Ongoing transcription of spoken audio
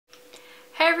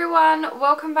Hey everyone,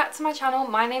 welcome back to my channel.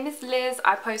 My name is Liz.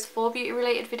 I post 4 beauty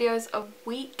related videos a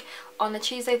week on a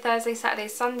Tuesday, Thursday, Saturday,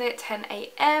 Sunday at 10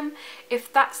 AM.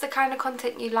 If that's the kind of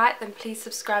content you like, then please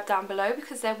subscribe down below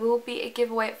because there will be a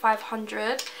giveaway at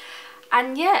 500.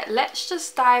 And yeah, let's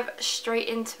just dive straight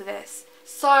into this.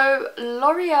 So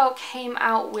L'Oreal came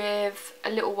out with, a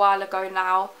little while ago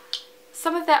now,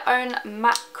 some of their own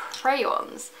matte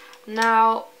crayons.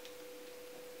 Now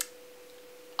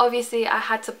obviously I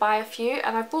had to buy a few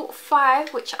and I bought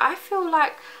 5, which I feel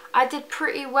like I did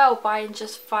pretty well buying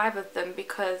just 5 of them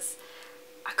because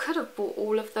I could have bought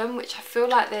all of them, which I feel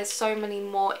like there's so many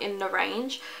more in the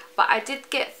range. But I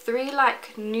did get 3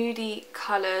 like nudie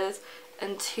colours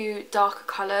and 2 darker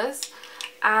colours.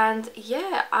 And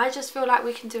yeah, I just feel like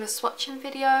we can do a swatching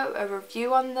video, a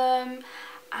review on them.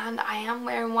 And I am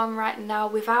wearing one right now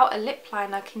without a lip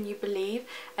liner, can you believe?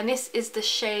 And this is the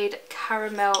shade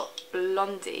Caramel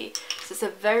Blondie. So it's a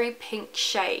very pink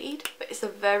shade, but it's a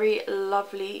very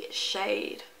lovely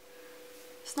shade.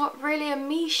 It's not really a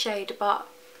me shade, but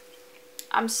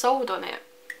I'm sold on it.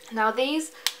 Now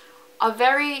these are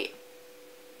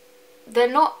they're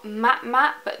not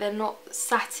matte, but they're not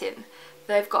satin.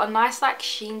 They've got a nice like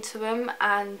sheen to them,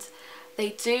 and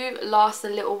they do last a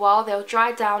little while. They'll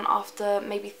dry down after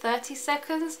maybe 30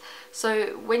 seconds.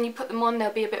 So when you put them on,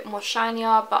 they'll be a bit more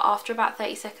shinier, but after about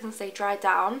 30 seconds, they dry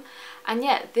down. And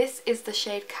yeah, this is the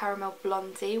shade Caramel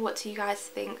Blondie. What do you guys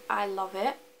think? I love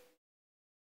it.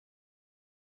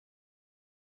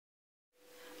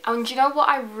 And you know what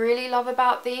I really love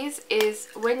about these is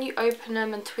when you open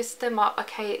them and twist them up,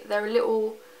 okay, they're a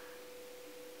little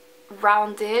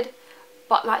rounded,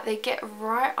 but like they get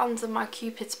right under my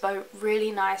cupid's bow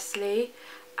really nicely,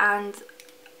 and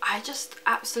I just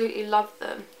absolutely love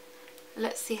them.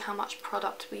 Let's see how much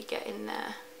product we get in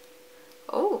there.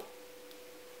 Oh,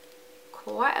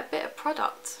 quite a bit of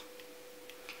product.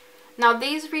 Now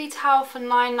these retail for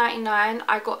 $9.99.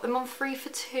 I got them on 3 for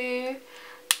 2.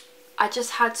 I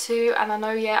just had to, and I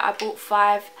know, yeah, I bought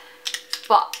 5,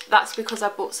 but that's because I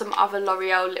bought some other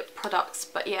L'Oreal lip products.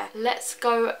 But yeah, let's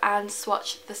go and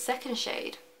swatch the second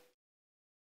shade.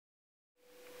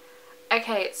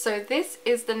 Okay, so this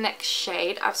is the next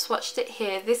shade. I've swatched it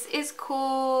here. This is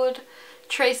called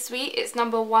Très Sweet. It's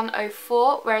number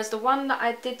 104, whereas the one that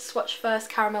I did swatch first,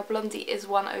 Caramel Blondie, is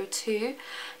 102.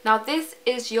 Now this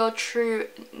is your true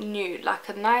nude, like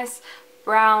a nice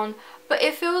brown, but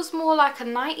it feels more like a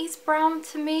 90s brown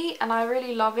to me, and I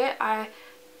really love it.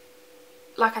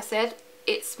 Like I said,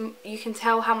 you can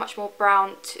tell how much more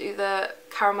brown to the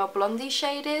Caramel Blondie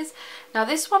shade is. Now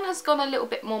this one has gone a little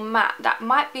bit more matte. That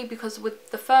might be because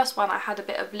with the first one I had a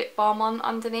bit of lip balm on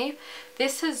underneath.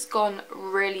 This has gone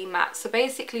really matte. So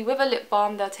basically with a lip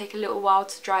balm they'll take a little while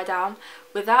to dry down.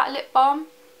 Without a lip balm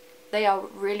they are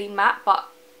really matte but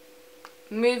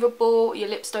movable. Your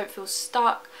lips don't feel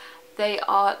stuck. They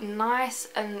are nice,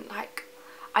 and like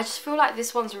I just feel like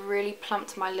this one's really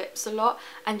plumped my lips a lot.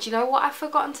 And you know what I've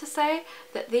forgotten to say?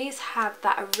 That these have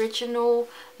that original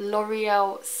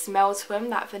L'Oreal smell to them,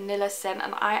 that vanilla scent,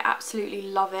 and I absolutely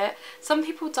love it. Some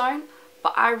people don't,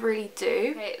 but I really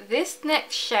do. Okay, this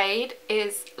next shade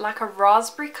is like a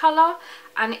raspberry colour,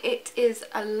 and it is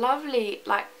a lovely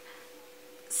like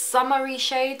summery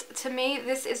shade to me.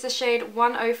 This is the shade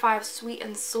 105 Sweet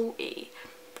and Salty.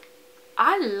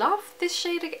 I love this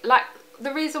shade. Like,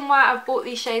 the reason why I've bought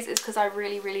these shades is because I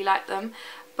really like them.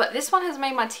 But this one has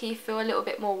made my teeth feel a little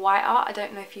bit more whiter. I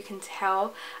don't know if you can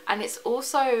tell. And it's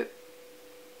also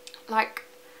like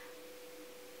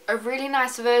a really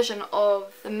nice version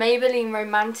of the Maybelline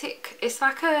Romantic. It's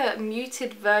like a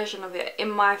muted version of it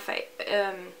in my face.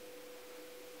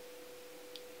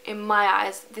 In my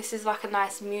eyes, this is like a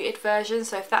nice muted version,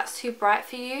 so if that's too bright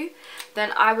for you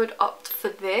then I would opt for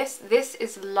this. This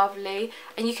is lovely,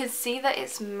 and you can see that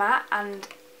it's matte, and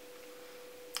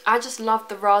I just love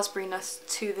the raspberryness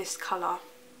to this colour.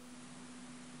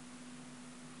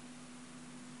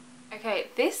 Okay,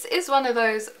 this is one of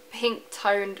those pink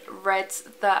toned reds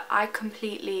that I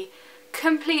completely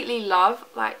love.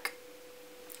 Like,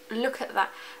 look at that.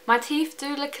 My teeth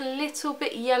do look a little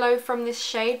bit yellow from this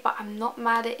shade, but I'm not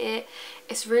mad at it.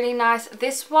 It's really nice.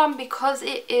 This one, because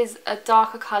it is a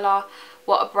darker colour,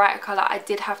 well, a brighter colour, I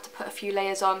did have to put a few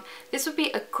layers on. This would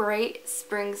be a great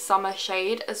spring summer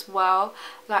shade as well.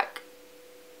 Like,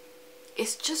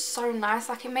 it's just so nice.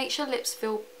 Like, it makes your lips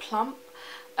feel plump,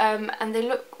 and they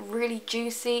look really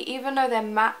juicy even though they're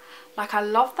matte. Like, I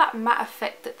love that matte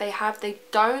effect that they have. They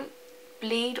don't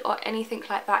bleed or anything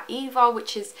like that either,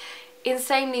 which is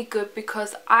insanely good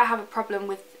because I have a problem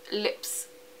with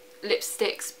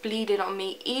lipsticks bleeding on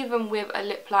me even with a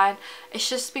lip line. It's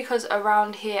just because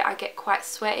around here I get quite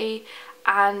sweaty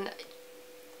and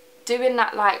doing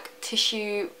that like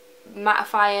tissue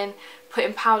mattifying,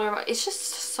 putting powder on, it's just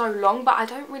so long, but I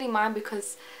don't really mind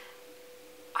because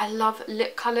I love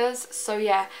lip colours. So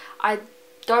yeah, I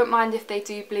don't mind if they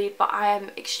do bleed, but I am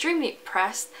extremely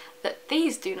impressed that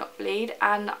these do not bleed.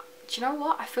 And do you know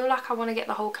what, I feel like I want to get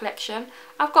the whole collection.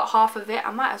 I've got half of it,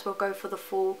 I might as well go for the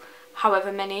full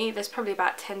however many. There's probably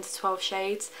about 10 to 12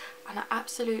 shades, and I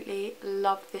absolutely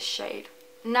love this shade.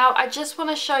 Now I just want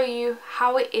to show you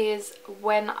how it is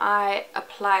when I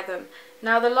apply them.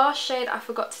 Now the last shade I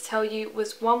forgot to tell you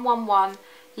was 111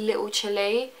 Little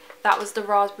Chilli. That was the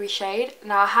raspberry shade.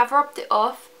 Now I have rubbed it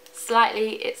off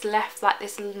slightly, it's left like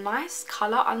this nice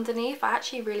colour underneath. I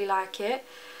actually really like it.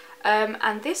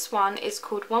 And this one is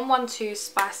called 112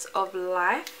 Spice of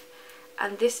Life,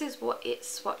 and this is what it's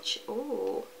swatch.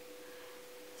 Ooh,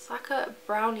 it's like a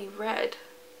brownie red,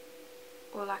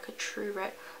 or like a true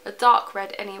red, a dark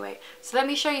red anyway. So let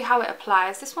me show you how it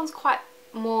applies. This one's quite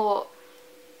more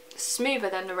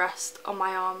smoother than the rest on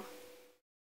my arm.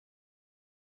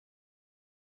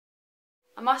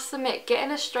 I must admit,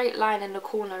 getting a straight line in the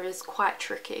corner is quite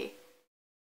tricky.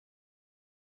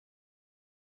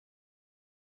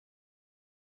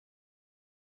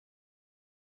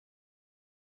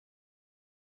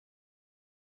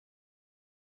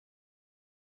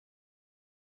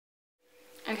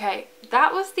 Okay,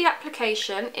 that was the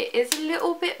application. It is a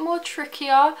little bit more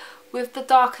trickier with the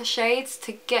darker shades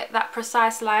to get that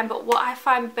precise line, but what I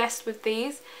find best with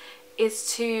these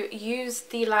is to use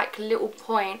the like little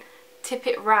point, tip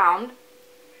it round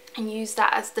and use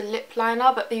that as the lip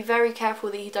liner, but be very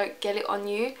careful that you don't get it on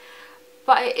you.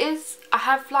 But it is, I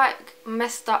have like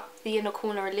messed up the inner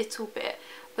corner a little bit,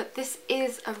 but this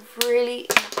is a really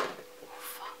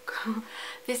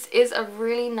this is a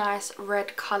really nice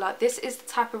red colour. This is the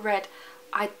type of red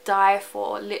I die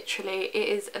for, literally. It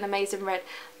is an amazing red.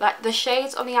 Like the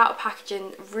shades on the outer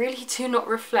packaging really do not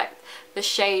reflect the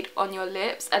shade on your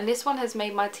lips, and this one has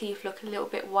made my teeth look a little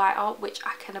bit whiter, which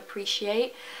I can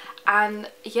appreciate.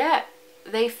 And yeah,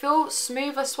 they feel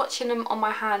smoother swatching them on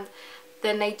my hand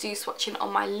than they do swatching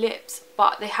on my lips,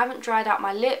 but they haven't dried out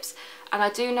my lips. And I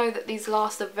do know that these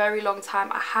last a very long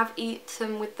time. I have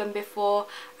eaten with them before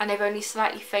and they've only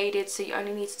slightly faded, so you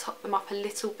only need to top them up a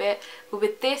little bit. But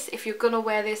with this, if you're gonna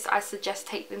wear this, I suggest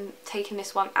taking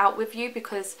this one out with you,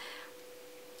 because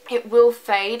it will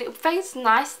fade. It fades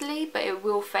nicely, but it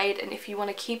will fade. And if you want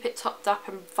to keep it topped up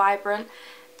and vibrant,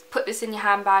 put this in your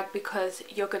handbag because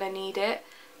you're gonna need it.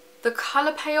 The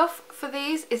colour payoff for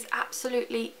these is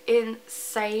absolutely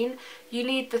insane. You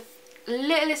need the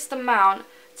littlest amount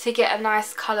to get a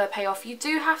nice colour payoff. You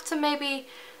do have to maybe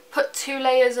put 2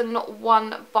 layers and not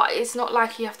 1, but it's not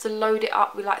like you have to load it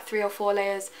up with like 3 or 4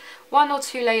 layers. 1 or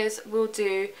 2 layers will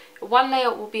do. 1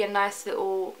 layer will be a nice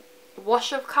little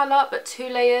wash of colour, but 2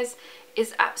 layers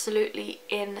is absolutely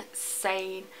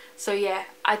insane. So yeah,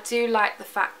 I do like the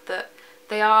fact that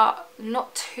they are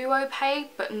not too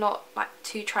opaque but not like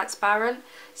too transparent,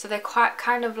 so they're quite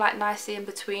kind of like nicely in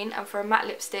between. And for a matte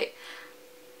lipstick,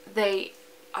 they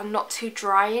are not too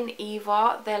drying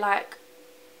either. They're like,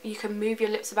 you can move your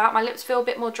lips about. My lips feel a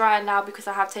bit more drier now because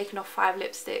I have taken off 5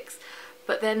 lipsticks,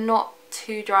 but they're not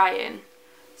too drying.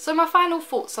 So my final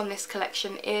thoughts on this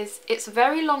collection is it's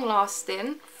very long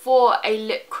lasting. For a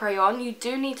lip crayon, you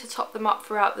do need to top them up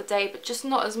throughout the day, but just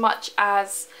not as much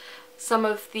as some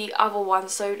of the other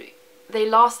ones. So they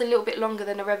last a little bit longer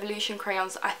than the Revolution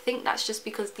crayons. I think that's just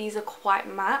because these are quite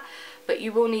matte, but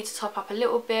you will need to top up a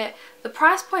little bit. The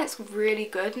price point's really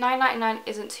good. $9.99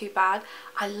 isn't too bad.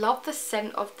 I love the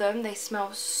scent of them. They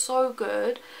smell so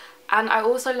good. And I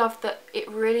also love that it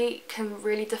really can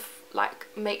like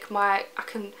make my, I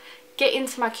can get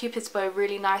into my Cupid's bow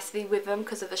really nicely with them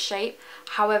because of the shape.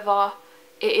 However,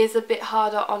 it is a bit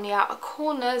harder on the outer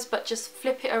corners, but just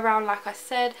flip it around like I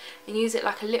said and use it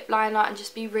like a lip liner and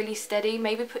just be really steady.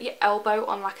 Maybe put your elbow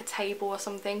on like a table or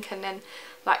something and then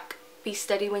like be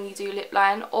steady when you do lip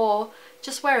line, or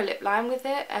just wear a lip line with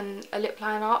it and a lip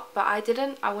liner. But I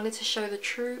didn't. I wanted to show the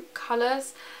true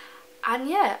colours. And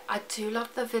yeah, I do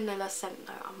love the vanilla scent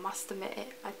though, I must admit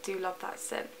it. I do love that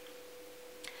scent.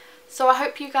 So I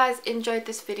hope you guys enjoyed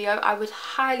this video. I would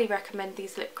highly recommend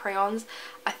these lip crayons.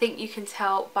 I think you can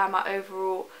tell by my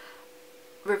overall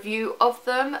review of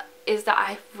them is that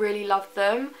I really love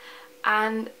them.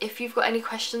 And if you've got any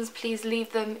questions, please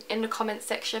leave them in the comment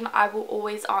section. I will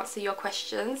always answer your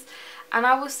questions. And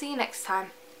I will see you next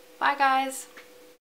time. Bye guys.